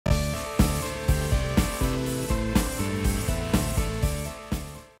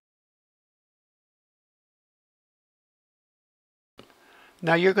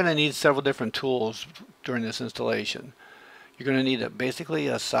Now you're going to need several different tools during this installation. You're going to need basically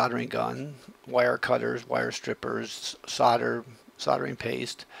a soldering gun, wire cutters, wire strippers, soldering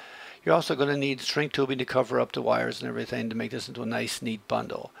paste. You're also going to need shrink tubing to cover up the wires and everything to make this into a nice, neat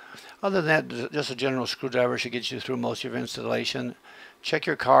bundle. Other than that, just a general screwdriver should get you through most of your installation. Check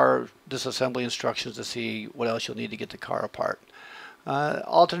your car disassembly instructions to see what else you'll need to get the car apart.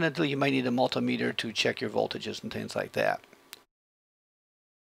 Alternately, you might need a multimeter to check your voltages and things like that.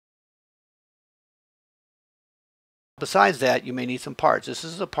 Besides that, you may need some parts. This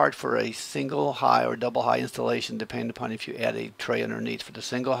is a part for a single high or double high installation, depending upon if you add a tray underneath for the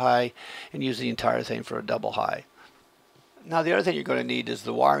single high and use the entire thing for a double high. Now the other thing you're going to need is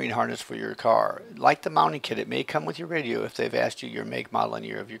the wiring harness for your car. Like the mounting kit, it may come with your radio if they've asked you your make, model, and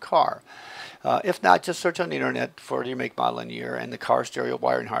year of your car. If not, just search on the internet for your make, model, and year and the car stereo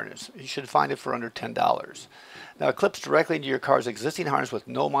wiring harness. You should find it for under $10. Now it clips directly into your car's existing harness with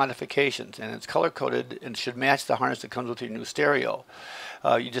no modifications, and it's color coded and should match the harness that comes with your new stereo.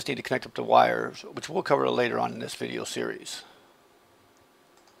 You just need to connect up the wires, which we'll cover later on in this video series.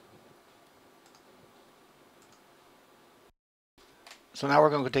 So now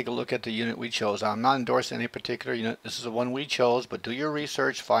we're going to take a look at the unit we chose. I'm not endorsing any particular unit. This is the one we chose, but do your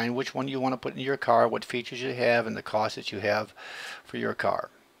research, find which one you want to put in your car, what features you have, and the cost that you have for your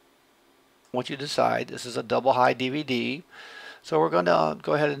car. Once you decide, this is a double high DVD, so we're going to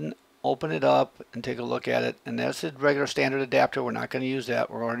go ahead and open it up and take a look at it. And that's a regular standard adapter. We're not going to use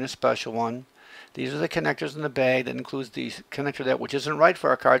that. We're ordering a special one. These are the connectors in the bag. That includes the connector that which isn't right for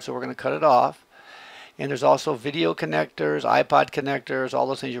our card, so we're going to cut it off. And there's also video connectors, iPod connectors, all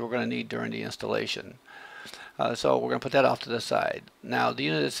those things you're going to need during the installation. So we're going to put that off to the side. Now the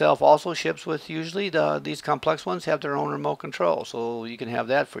unit itself also ships with, usually these complex ones have their own remote control, so you can have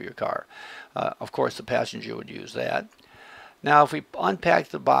that for your car. Of course the passenger would use that. Now if we unpack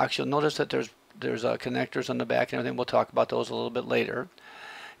the box, you'll notice that there's connectors on the back and everything. We'll talk about those a little bit later.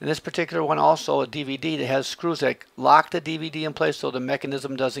 In this particular one also a DVD that has screws that lock the DVD in place so the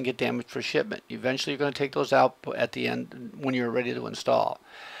mechanism doesn't get damaged for shipment. Eventually you're going to take those out at the end when you're ready to install.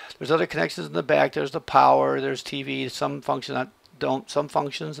 There's other connections in the back. There's the power, there's TV, some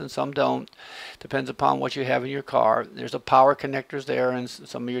functions and some don't. Depends upon what you have in your car. There's the power connectors there and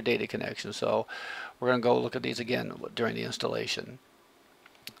some of your data connections. So we're going to go look at these again during the installation.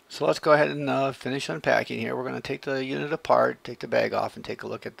 So let's go ahead and finish unpacking here. We're going to take the unit apart, take the bag off, and take a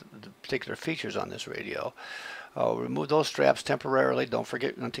look at the particular features on this radio. Remove those straps temporarily. Don't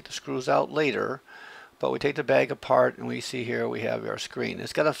forget, we're going to take the screws out later. But we take the bag apart, and we see here we have our screen.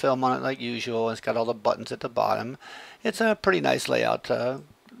 It's got a film on it like usual. It's got all the buttons at the bottom. It's a pretty nice layout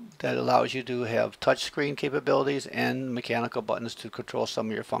that allows you to have touch screen capabilities and mechanical buttons to control some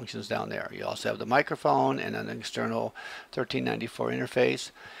of your functions down there. You also have the microphone and an external 1394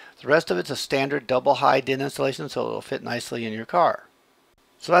 interface. The rest of it's a standard double high DIN installation, so it'll fit nicely in your car.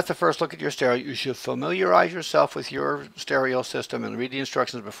 So that's the first look at your stereo. You should familiarize yourself with your stereo system and read the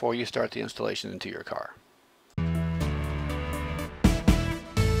instructions before you start the installation into your car.